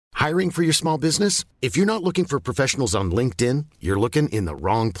Hiring for your small business? If you're not looking for professionals on LinkedIn, you're looking in the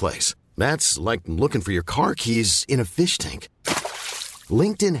wrong place. That's like looking for your car keys in a fish tank.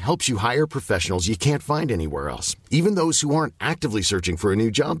 LinkedIn helps you hire professionals you can't find anywhere else, even those who aren't actively searching for a new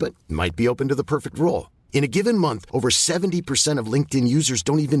job but might be open to the perfect role. In a given month, over 70% of LinkedIn users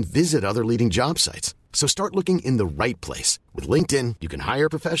don't even visit other leading job sites. So start looking in the right place. With LinkedIn, you can hire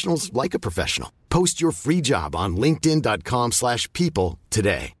professionals like a professional. Post your free job on linkedin.com/people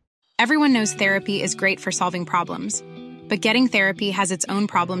today. Everyone knows therapy is great for solving problems, but getting therapy has its own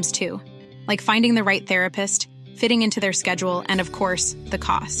problems too, like finding the right therapist, fitting into their schedule, and of course, the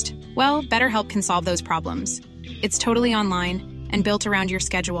cost. Well, BetterHelp can solve those problems. It's totally online and built around your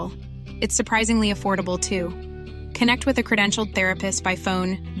schedule. It's surprisingly affordable too. Connect with a credentialed therapist by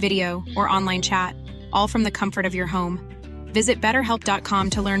phone, video, or online chat, all from the comfort of your home. Visit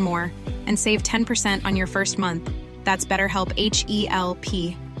BetterHelp.com to learn more and save 10% on your first month. That's BetterHelp,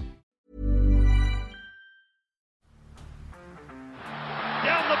 H-E-L-P.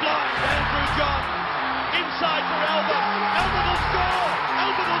 Down the blind, Andrew John. Inside for Albert. Albert will score.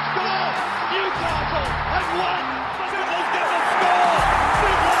 Albert will score. Newcastle have won. Sybil's going to score.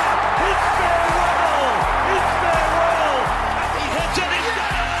 Sybil, it's farewell. It's farewell. He hits it. He's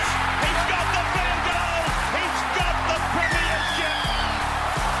got it. He's got the Bengals. He's got the premiership.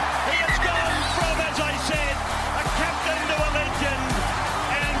 He has gone from, as I said, a captain to a legend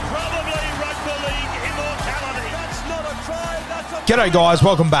and probably rugby league immortality. That's not a try. That's a G'day guys,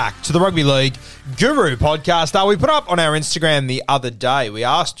 welcome back to the Rugby League Guru podcast. We put up on our Instagram the other day, we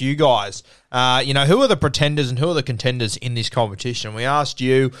asked you guys, who are the pretenders and who are the contenders in this competition? We asked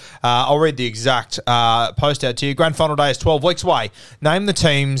you, I'll read the exact post out to you. Grand final day is 12 weeks away. Name the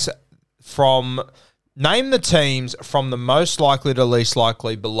teams from the most likely to least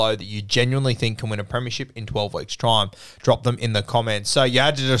likely below that you genuinely think can win a premiership in 12 weeks' time. Drop them in the comments. So you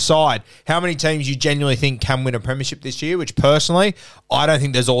had to decide how many teams you genuinely think can win a premiership this year, which personally, I don't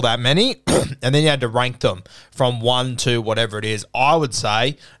think there's all that many. And then you had to rank them from 1 to whatever it is. I would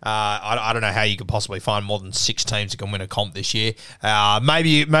say, I don't know how you could possibly find more than 6 teams that can win a comp this year. Maybe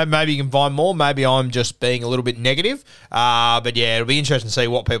you can find more. Maybe I'm just being a little bit negative. But yeah, it'll be interesting to see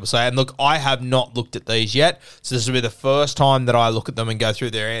what people say. And look, I have not looked at these yet, so this will be the first time that I look at them and go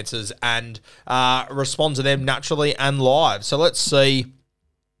through their answers and respond to them naturally and live. So let's see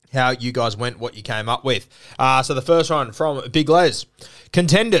how you guys went, what you came up with. So the first one from Big Les.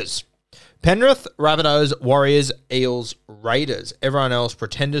 Contenders. Penrith, Rabbitohs, Warriors, Eels, Raiders. Everyone else,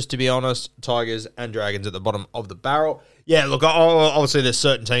 pretenders, to be honest, Tigers and Dragons at the bottom of the barrel. Yeah, look, obviously there's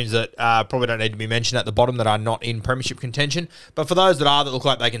certain teams that probably don't need to be mentioned at the bottom that are not in premiership contention. But for those that are, that look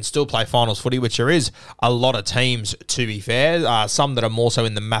like they can still play finals footy, which there is a lot of teams, to be fair. Some that are more so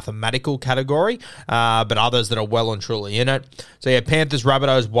in the mathematical category, but others that are well and truly in it. So yeah, Panthers,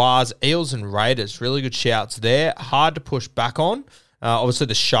 Rabbitohs, Wars, Eels and Raiders. Really good shouts there. Hard to push back on. Obviously,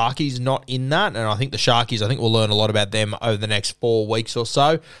 the Sharkies not in that, and I think the Sharkies, we'll learn a lot about them over the next 4 weeks or so.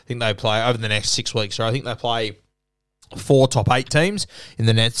 I think they play over the next 6 weeks, or I think they play 4 top 8 teams in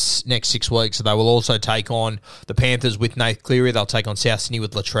the next 6 weeks. So they will also take on the Panthers with Nath Cleary. They'll take on South Sydney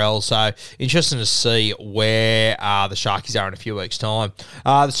with Latrell. So interesting to see where the Sharkies are in a few weeks' time.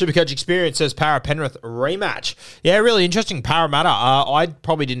 The Supercoach Experience says Para Penrith rematch. Yeah, really interesting. Parramatta. I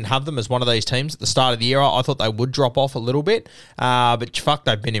probably didn't have them as one of these teams at the start of the year. I thought they would drop off a little bit. But fuck,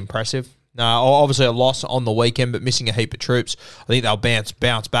 they've been impressive. Obviously a loss on the weekend, but missing a heap of troops. I think they'll bounce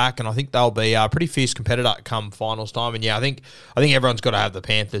back, and I think they'll be a pretty fierce competitor come finals time. And yeah, I think everyone's got to have the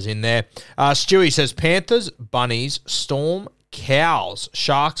Panthers in there. Stewie says Panthers, Bunnies, Storm, Cows,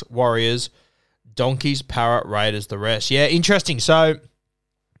 Sharks, Warriors, Donkeys, Parrot, Raiders, the rest. Yeah, interesting. So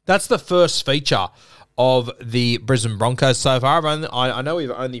that's the first feature of the Brisbane Broncos so far. I know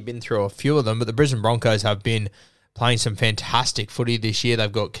we've only been through a few of them, but the Brisbane Broncos have been playing some fantastic footy this year.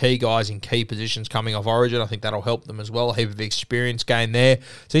 They've got key guys in key positions coming off Origin. I think that'll help them as well. A heap of experience gained there.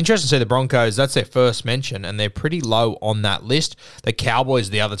 It's interesting to see the Broncos. That's their first mention, and they're pretty low on that list. The Cowboys,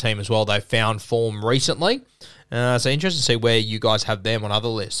 the other team as well, they've found form recently. So interesting to see where you guys have them on other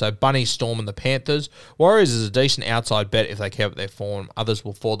lists. So Bunnies, Storm, and the Panthers. Warriors is a decent outside bet if they keep up their form. Others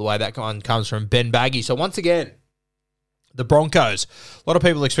will fall the way. That one comes from Ben Baggy. So once again, the Broncos. A lot of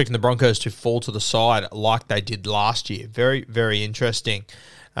people expecting the Broncos to fall to the side like they did last year. Very, very interesting.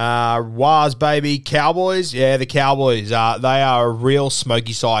 Waz, baby. Cowboys. Yeah, the Cowboys. They are a real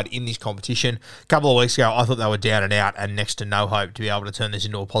smoky side in this competition. A couple of weeks ago, I thought they were down and out and next to no hope to be able to turn this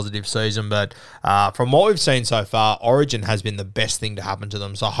into a positive season. But from what we've seen so far, Origin has been the best thing to happen to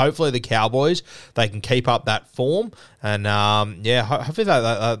them. So hopefully the Cowboys, they can keep up that form. And, hopefully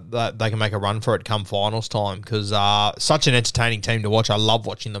they can make a run for it come finals time because such an entertaining team to watch. I love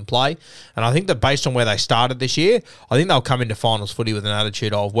watching them play. And I think that based on where they started this year, I think they'll come into finals footy with an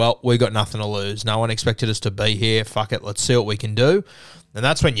attitude of, well, we got nothing to lose. No one expected us to be here. Fuck it. Let's see what we can do. And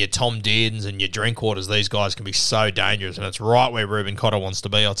that's when your Tom Deardens and your Drinkwaters, these guys can be so dangerous. And it's right where Ruben Cotter wants to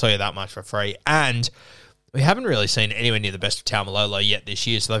be. I'll tell you that much for free. And we haven't really seen anywhere near the best of Taumalolo yet this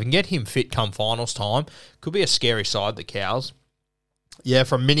year. So if they can get him fit come finals time, could be a scary side, the Cows. Yeah,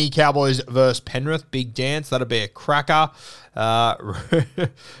 from Mini Cowboys versus Penrith, big dance. That'll be a cracker.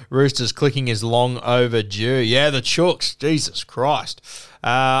 Roosters clicking is long overdue. Yeah, the Chooks. Jesus Christ.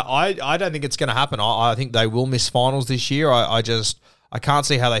 I don't think it's going to happen. I think they will miss finals this year. I can't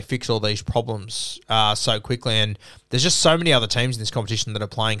see how they fix all these problems so quickly. And there's just so many other teams in this competition that are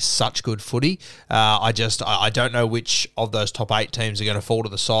playing such good footy. I don't know which of those top 8 teams are going to fall to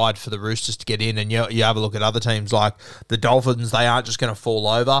the side for the Roosters to get in. And you have a look at other teams like the Dolphins. They aren't just going to fall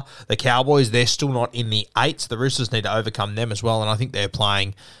over. The Cowboys, they're still not in the 8s. The Roosters need to overcome them as well. And I think they're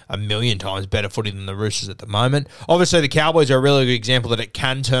playing a million times better footy than the Roosters at the moment. Obviously, the Cowboys are a really good example that it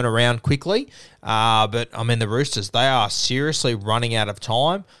can turn around quickly. But, I mean, the Roosters, they are seriously running out of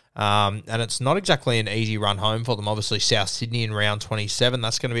time. And it's not exactly an easy run home for them. Obviously, South Sydney in round 27,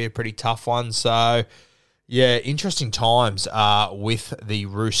 that's going to be a pretty tough one. So, yeah, interesting times with the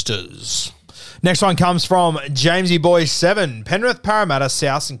Roosters. Next one comes from Jamesy Boy 7. Penrith, Parramatta,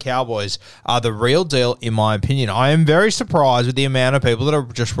 Souths and Cowboys are the real deal, in my opinion. I am very surprised with the amount of people that are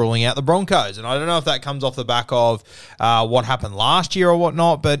just ruling out the Broncos. And I don't know if that comes off the back of what happened last year or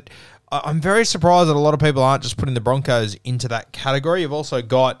whatnot, but I'm very surprised that a lot of people aren't just putting the Broncos into that category. You've also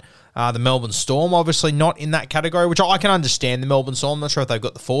got the Melbourne Storm, obviously not in that category, which I can understand the Melbourne Storm. I'm not sure if they've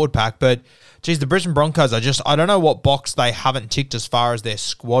got the forward pack, but geez, the Brisbane Broncos, I don't know what box they haven't ticked as far as their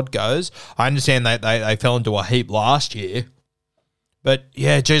squad goes. I understand they fell into a heap last year. But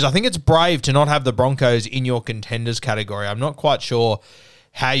yeah, geez, I think it's brave to not have the Broncos in your contenders category. I'm not quite sure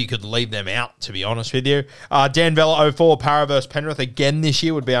how you could leave them out, to be honest with you. Dan Vella 04, Para versus Penrith again this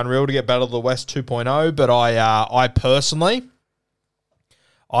year would be unreal to get Battle of the West 2.0, but I personally,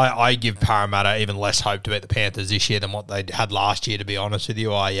 I give Parramatta even less hope to beat the Panthers this year than what they had last year, to be honest with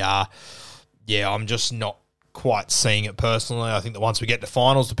you. I'm just not quite seeing it personally. I think that once we get to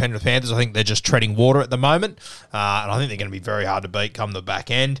finals, the Penrith Panthers, I think they're just treading water at the moment, and I think they're going to be very hard to beat come the back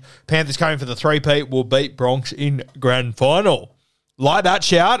end. Panthers coming for the 3-peat will beat Bronx in grand final. Like that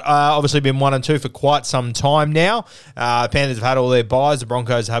shout. Obviously been 1 and 2 for quite some time now. Panthers have had all their buys. The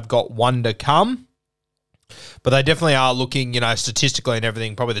Broncos have got one to come. But they definitely are looking, statistically and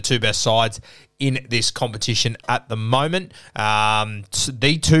everything, probably the two best sides in this competition at the moment.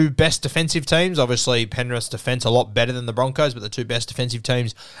 The two best defensive teams, obviously Penrith's defence a lot better than the Broncos, but the two best defensive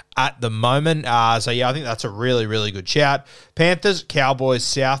teams at the moment. I think that's a really, really good shout. Panthers, Cowboys,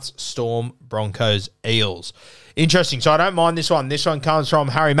 Souths, Storm, Broncos, Eels. Interesting. So I don't mind this one. This one comes from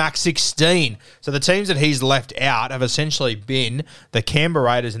Harry Mack 16. So the teams that he's left out have essentially been the Canberra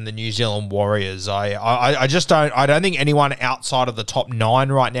Raiders and the New Zealand Warriors. I don't think anyone outside of the top 9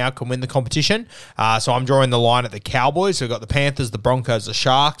 right now can win the competition. So I'm drawing the line at the Cowboys. So we've got the Panthers, the Broncos, the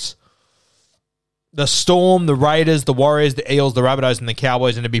Sharks, the Storm, the Raiders, the Warriors, the Eels, the Rabbitohs, and the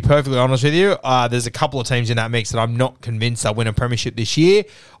Cowboys. And to be perfectly honest with you, there's a couple of teams in that mix that I'm not convinced they'll win a premiership this year.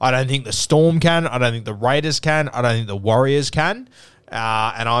 I don't think the Storm can. I don't think the Raiders can. I don't think the Warriors can.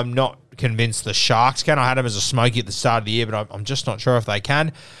 And I'm not convinced the Sharks can. I had them as a smoky at the start of the year, but I'm just not sure if they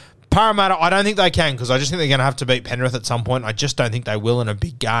can. Parramatta, I don't think they can because I just think they're going to have to beat Penrith at some point. I just don't think they will in a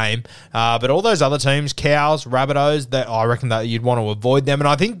big game. But all those other teams, Cows, Rabbitohs, I reckon that you'd want to avoid them. And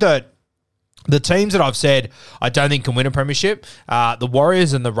I think that the teams that I've said I don't think can win a premiership, the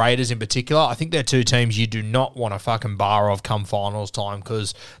Warriors and the Raiders in particular, I think they're two teams you do not want to fucking bar of come finals time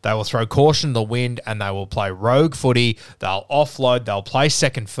because they will throw caution to the wind and they will play rogue footy. They'll offload. They'll play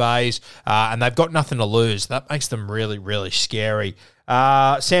second phase, and they've got nothing to lose. That makes them really, really scary.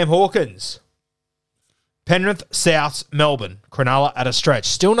 Sam Hawkins. Penrith, Souths, Melbourne, Cronulla at a stretch.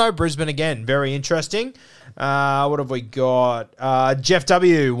 Still no Brisbane again. Very interesting. What have we got? Jeff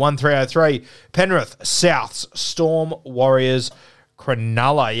W, 1303. Penrith, Souths, Storm, Warriors,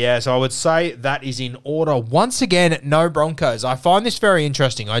 Cronulla. Yeah, so I would say that is in order. Once again, no Broncos. I find this very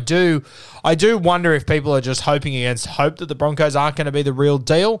interesting. I do wonder if people are just hoping against hope that the Broncos aren't going to be the real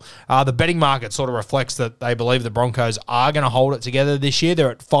deal. The betting market sort of reflects that they believe the Broncos are going to hold it together this year.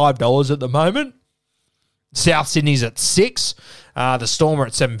 They're at $5 at the moment. South Sydney's at $6. The Storm are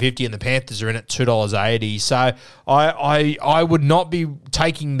at $7.50 and the Panthers are in at $2.80. So I would not be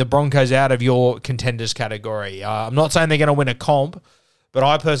taking the Broncos out of your contenders category. I'm not saying they're going to win a comp, but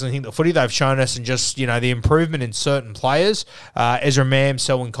I personally think the footy they've shown us and just, the improvement in certain players, Ezra Mam,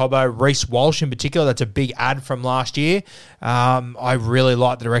 Selwyn Cobbo, Reece Walsh in particular, that's a big add from last year. I really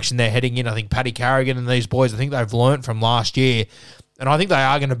like the direction they're heading in. I think Paddy Carrigan and these boys, I think they've learnt from last year. And I think they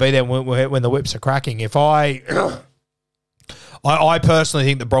are going to be there when the whips are cracking. If I personally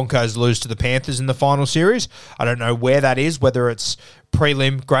think the Broncos lose to the Panthers in the final series. I don't know where that is, whether it's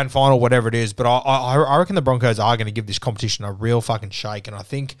prelim, grand final, whatever it is. But I reckon the Broncos are going to give this competition a real fucking shake. And I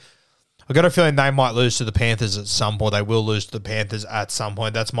think I've got a feeling they might lose to the Panthers at some point. They will lose to the Panthers at some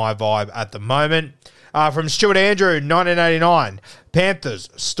point. That's my vibe at the moment. From Stuart Andrew, 1989. Panthers,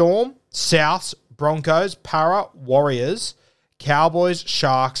 Storm, Souths, Broncos, Para, Warriors, Cowboys,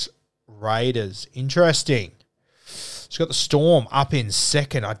 Sharks, Raiders. Interesting. It's got the Storm up in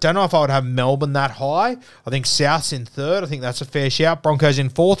second. I don't know if I would have Melbourne that high. I think South's in third. I think that's a fair shout. Broncos in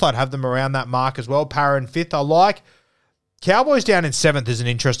fourth. I'd have them around that mark as well. Para in fifth, I like. Cowboys down in seventh is an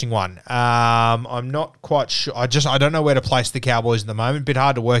interesting one. I'm not quite sure. I don't know where to place the Cowboys at the moment. Bit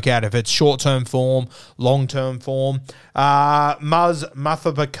hard to work out if it's short-term form, long-term form.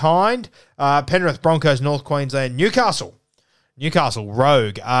 Mathapakind, Penrith, Broncos, North Queensland, Newcastle,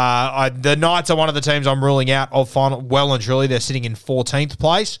 Rogue. The Knights are one of the teams I'm ruling out of final. Well and truly, they're sitting in 14th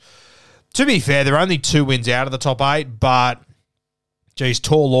place. To be fair, they're only 2 wins out of the top 8, but geez,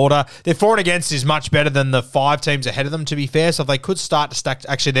 tall order. Their for and against is much better than the 5 teams ahead of them, to be fair. So if they could start to stack,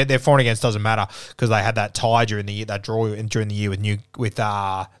 actually, their for and against doesn't matter because they had that tie during the year, that draw during the year with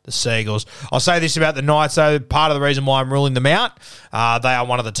the Seagulls. I'll say this about the Knights, though. Part of the reason why I'm ruling them out, they are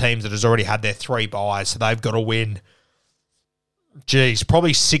one of the teams that has already had their 3 buys, so they've got to win. Geez,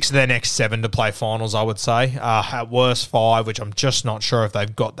 probably 6 of their next 7 to play finals, I would say. At worst 5, which I'm just not sure if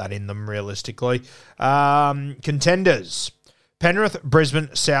they've got that in them realistically. Contenders. Penrith,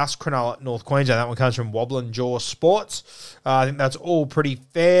 Brisbane, South, Cronulla, North Queensland. That one comes from Wobbling Jaw Sports. I think that's all pretty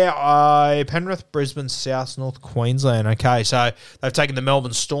fair. Penrith, Brisbane, South, North Queensland. Okay, so they've taken the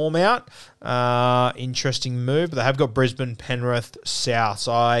Melbourne Storm out. Interesting move. But they have got Brisbane, Penrith, South.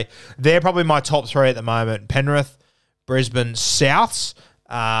 They're probably my top 3 at the moment. Penrith, Brisbane, Souths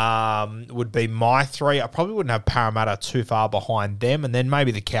would be my 3. I probably wouldn't have Parramatta too far behind them, and then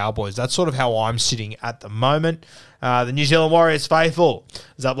maybe the Cowboys. That's sort of how I'm sitting at the moment. The New Zealand Warriors faithful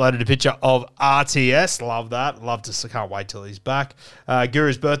has uploaded a picture of RTS. Love that. Can't wait till he's back.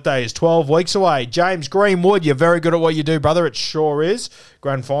 Guru's birthday is 12 weeks away. James Greenwood, you're very good at what you do, brother. It sure is.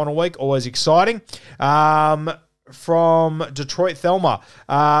 Grand final week, always exciting. From Detroit, Thelma.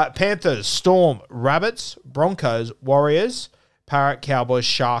 Panthers, Storm, Rabbits, Broncos, Warriors, Parrot, Cowboys,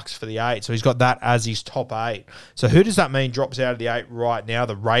 Sharks for the 8. So he's got that as his top 8. So who does that mean drops out of the 8 right now?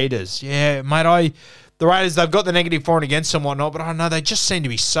 The Raiders. Yeah, mate, the Raiders, they've got the negative for and against and whatnot, but I don't know, they just seem to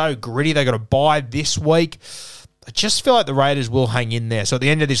be so gritty. They got a bye this week. I just feel like the Raiders will hang in there. So at the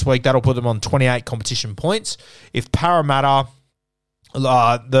end of this week, that'll put them on 28 competition points. If Parramatta...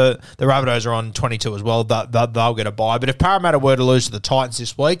 the Rabbitohs are on 22 as well. They'll get a bye. But if Parramatta were to lose to the Titans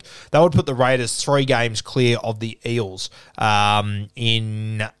this week, that would put the Raiders 3 games clear of the Eels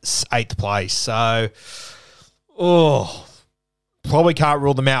in 8th place. So, probably can't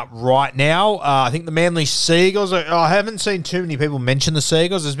rule them out right now. I think the Manly Seagulls, I haven't seen too many people mention the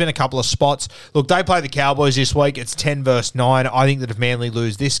Seagulls. There's been a couple of spots. Look, they play the Cowboys this week. It's 10 versus 9. I think that if Manly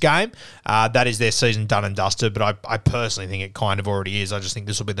lose this game, that is their season done and dusted, but I personally think it kind of already is. I just think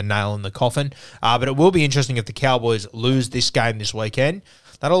this will be the nail in the coffin. But it will be interesting if the Cowboys lose this game this weekend.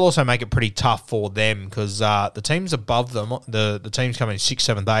 That'll also make it pretty tough for them because the teams above them, the teams coming in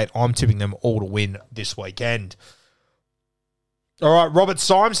 6th, 7th, 8th, I'm tipping them all to win this weekend. All right, Robert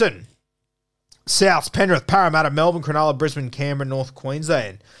Simonson. South, Penrith, Parramatta, Melbourne, Cronulla, Brisbane, Canberra, North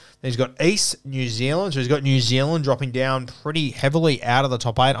Queensland. Then he's got East New Zealand. So he's got New Zealand dropping down pretty heavily out of the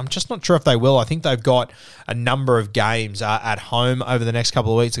top 8. I'm just not sure if they will. I think they've got a number of games at home over the next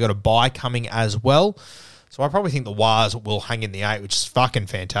couple of weeks. They've got a bye coming as well. So I probably think the Wars will hang in the 8, which is fucking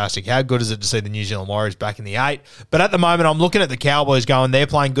fantastic. How good is it to see the New Zealand Warriors back in the 8? But at the moment, I'm looking at the Cowboys going, they're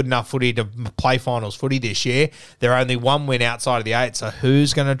playing good enough footy to play finals footy this year. They're only 1 win outside of the 8, so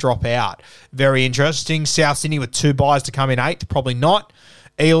who's going to drop out? Very interesting. South Sydney with 2 buys to come in 8th, probably not.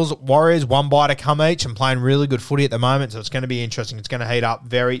 Eels, Warriors, one bye to come each and playing really good footy at the moment, so it's going to be interesting. It's going to heat up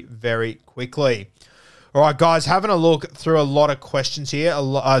very, very quickly. All right, guys, having a look through a lot of questions here. A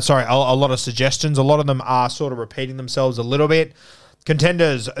lot of suggestions. A lot of them are sort of repeating themselves a little bit.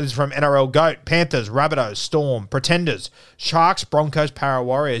 Contenders is from NRL GOAT. Panthers, Rabbitohs, Storm. Pretenders, Sharks, Broncos, Para,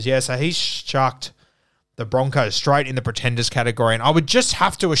 Warriors. Yeah, so he's chucked the Broncos straight in the Pretenders category. And I would just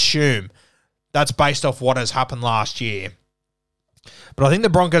have to assume that's based off what has happened last year. But I think the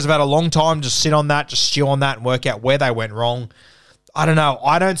Broncos have had a long time to sit on that, just stew on that and work out where they went wrong. I don't know.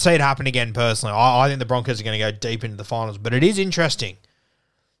 I don't see it happen again personally. I think the Broncos are going to go deep into the finals. But it is interesting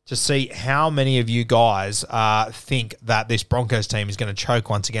to see how many of you guys think that this Broncos team is going to choke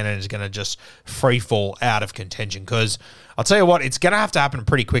once again and is going to just free fall out of contention. Because I'll tell you what, it's going to have to happen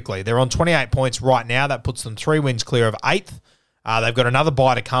pretty quickly. They're on 28 points right now. That puts them 3 wins clear of 8th. They've got another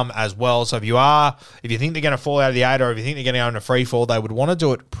bye to come as well. So if you think they're going to fall out of the 8 or if you think they're going to go into free fall, they would want to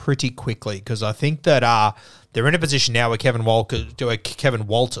do it pretty quickly because I think that they're in a position now where Kevin Walters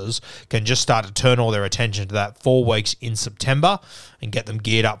can just start to turn all their attention to that 4 weeks in September and get them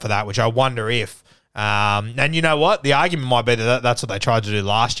geared up for that, which I wonder if. And you know what? The argument might be that that's what they tried to do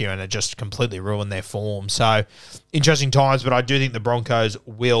last year and it just completely ruined their form. So interesting times, but I do think the Broncos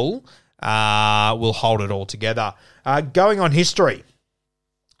will hold it all together. Going on history,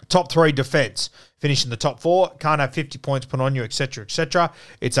 top 3 defence. Finish in the top 4, can't have 50 points put on you, etc., etc.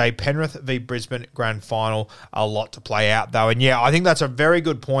 It's a Penrith v Brisbane grand final. A lot to play out, though. And, yeah, I think that's a very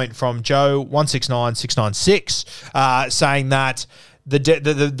good point from Joe169696 saying that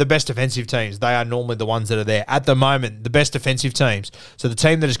the best defensive teams, they are normally the ones that are there. At the moment, the best defensive teams. So the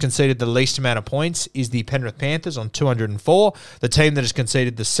team that has conceded the least amount of points is the Penrith Panthers on 204. The team that has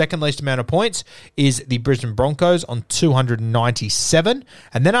conceded the second least amount of points is the Brisbane Broncos on 297.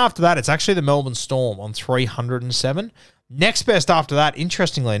 And then after that, it's actually the Melbourne Storm on 307. Next best after that,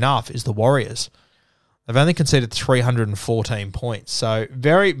 interestingly enough, is the Warriors. They've only conceded 314 points. So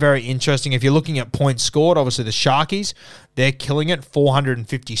very, very interesting. If you're looking at points scored, obviously the Sharkies, they're killing it,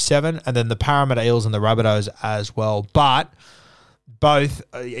 457. And then the Parramatta Eels and the Rabbitohs as well. But both,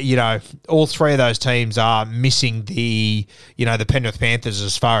 all 3 of those teams are missing the Penrith Panthers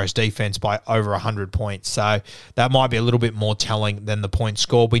as far as defense by over 100 points. So that might be a little bit more telling than the points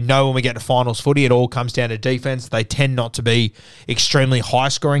scored. We know when we get to finals footy, it all comes down to defense. They tend not to be extremely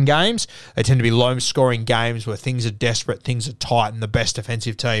high-scoring games. They tend to be low-scoring games where things are desperate, things are tight, and the best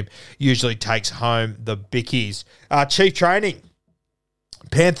defensive team usually takes home the bickies. Chief training,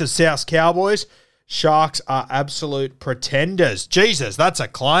 Panthers, South Cowboys. Sharks are absolute pretenders. Jesus, that's a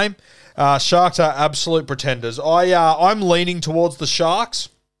claim. Sharks are absolute pretenders. I'm leaning towards the Sharks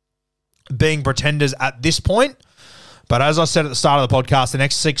being pretenders at this point. But as I said at the start of the podcast, the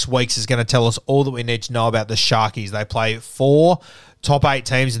next 6 weeks is going to tell us all that we need to know about the Sharkies. They play 4 top 8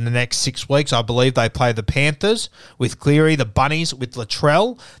 teams in the next 6 weeks. I believe they play the Panthers with Cleary, the Bunnies with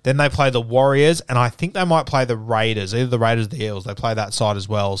Latrell. Then they play the Warriors, and I think they might play the Raiders, either the Raiders or the Eels. They play that side as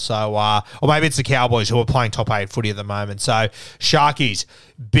well. So, or maybe it's the Cowboys who are playing top 8 footy at the moment. So, Sharkies,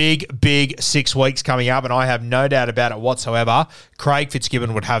 big 6 weeks coming up, and I have no doubt about it whatsoever. Craig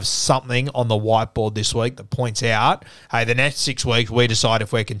Fitzgibbon would have something on the whiteboard this week that points out, hey, the next 6 weeks we decide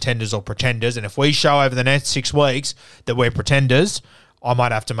if we're contenders or pretenders, and if we show over the next 6 weeks that we're pretenders, I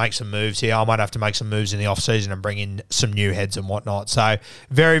might have to make some moves here. I might have to make some moves in the offseason and bring in some new heads and whatnot. So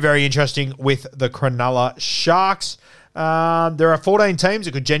very, very interesting with the Cronulla Sharks. There are 14 teams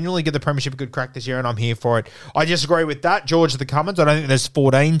that could genuinely give the premiership a good crack this year, and I'm here for it. I disagree with that. George the Cummins, I don't think there's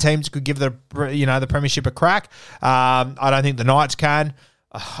 14 teams that could give the premiership a crack. I don't think the Knights can.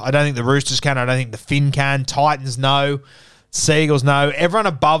 I don't think the Roosters can. I don't think the Finn can. Titans, no. Seagulls, no. Everyone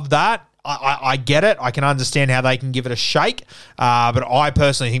above that, I get it. I can understand how they can give it a shake. But I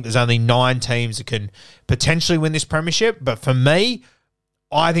personally think there's only 9 teams that can potentially win this premiership. But for me,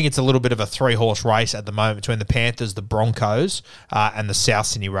 I think it's a little bit of a 3-horse race at the moment between the Panthers, the Broncos, and the South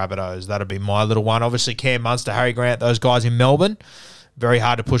Sydney Rabbitohs. That'll be my little one. Obviously, Cam Munster, Harry Grant, those guys in Melbourne, very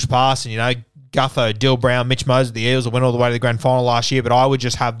hard to push past. And, Gutho, Dill Brown, Mitch Moses, the Eels went all the way to the grand final last year, but I would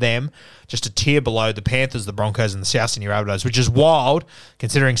just have them just a tier below the Panthers, the Broncos, and the South Sydney Rabbitohs, which is wild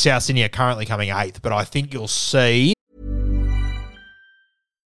considering South Sydney are currently coming 8th. But I think you'll see.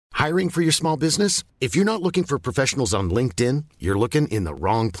 Hiring for your small business? If you're not looking for professionals on LinkedIn, you're looking in the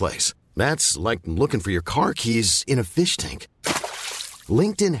wrong place. That's like looking for your car keys in a fish tank.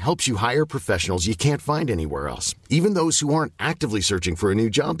 LinkedIn helps you hire professionals you can't find anywhere else, even those who aren't actively searching for a new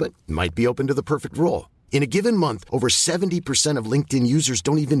job but might be open to the perfect role. In a given month, over 70% of LinkedIn users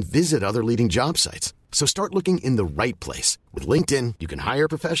don't even visit other leading job sites. So start looking in the right place. With LinkedIn, you can hire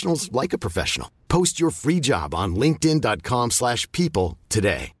professionals like a professional. Post your free job on linkedin.com/people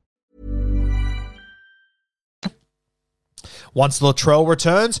today. Once Latrell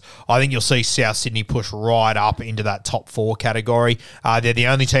returns, I think you'll see South Sydney push right up into that top 4 category. They're the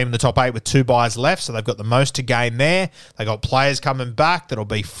only team in the top 8 with 2 buys left, so they've got the most to gain there. They've got players coming back that'll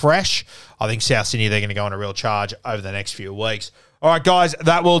be fresh. I think South Sydney, they're going to go on a real charge over the next few weeks. All right, guys,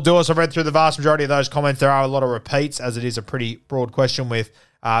 that will do us. I've read through the vast majority of those comments. There are a lot of repeats, as it is a pretty broad question with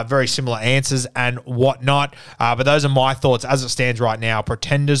very similar answers and whatnot. But those are my thoughts as it stands right now.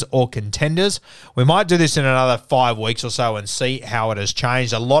 Pretenders or contenders. We might do this in another 5 weeks or so and see how it has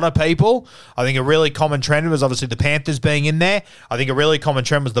changed. A lot of people, I think a really common trend was obviously the Panthers being in there. I think a really common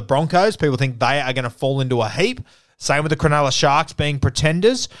trend was the Broncos. People think they are going to fall into a heap. Same with the Cronulla Sharks being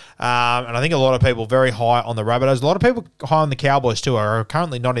pretenders. And I think a lot of people very high on the Rabbitohs. A lot of people high on the Cowboys too are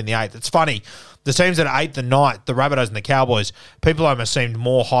currently not in the 8th. It's funny. The teams that are 8th and 9th, the Rabbitohs and the Cowboys, people almost seemed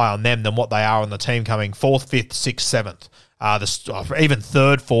more high on them than what they are on the team coming 4th, 5th, 6th, 7th. Even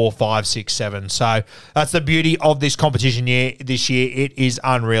 3rd, 4th, 5th, 6th, 7th. So that's the beauty of this competition this year. It is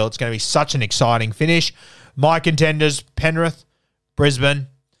unreal. It's going to be such an exciting finish. My contenders, Penrith, Brisbane,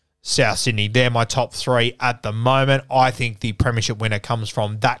 South Sydney. They're my top 3 at the moment. I think the premiership winner comes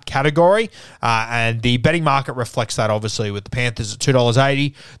from that category, and the betting market reflects that, obviously, with the Panthers at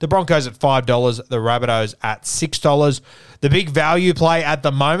 $2.80, the Broncos at $5, the Rabbitohs at $6. The big value play at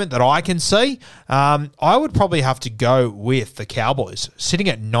the moment that I can see, I would probably have to go with the Cowboys, sitting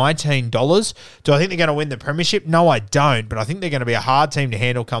at $19. Do I think they're going to win the premiership? No, I don't, but I think they're going to be a hard team to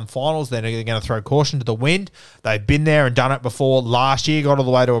handle come finals. They're going to throw caution to the wind. They've been there and done it before. Last year, got all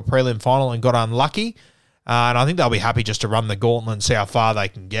the way to a prelim final and got unlucky. And I think they'll be happy just to run the gauntlet and see how far they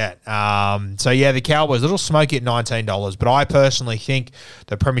can get. The Cowboys, a little smoky at $19. But I personally think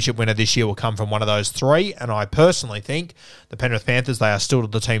the premiership winner this year will come from one of those 3. And I personally think the Penrith Panthers, they are still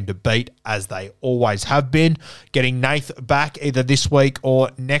the team to beat, as they always have been. Getting Nath back either this week or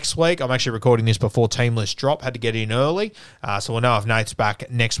next week. I'm actually recording this before team list drop. Had to get in early. So we'll know if Nath's back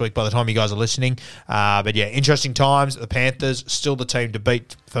next week by the time you guys are listening. But yeah, interesting times. The Panthers, still the team to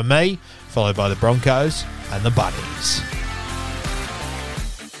beat for me, followed by the Broncos and the Bunnies.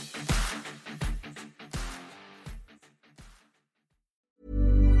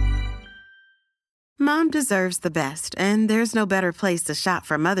 Mom deserves the best, and there's no better place to shop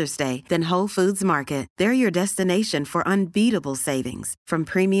for Mother's Day than Whole Foods Market. They're your destination for unbeatable savings, from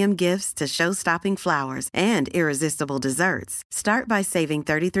premium gifts to show-stopping flowers and irresistible desserts. Start by saving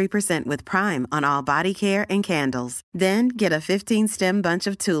 33% with Prime on all body care and candles. Then get a 15-stem bunch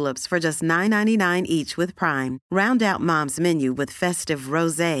of tulips for just $9.99 each with Prime. Round out Mom's menu with festive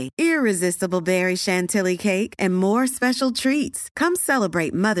rosé, irresistible berry chantilly cake, and more special treats. Come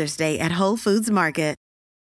celebrate Mother's Day at Whole Foods Market.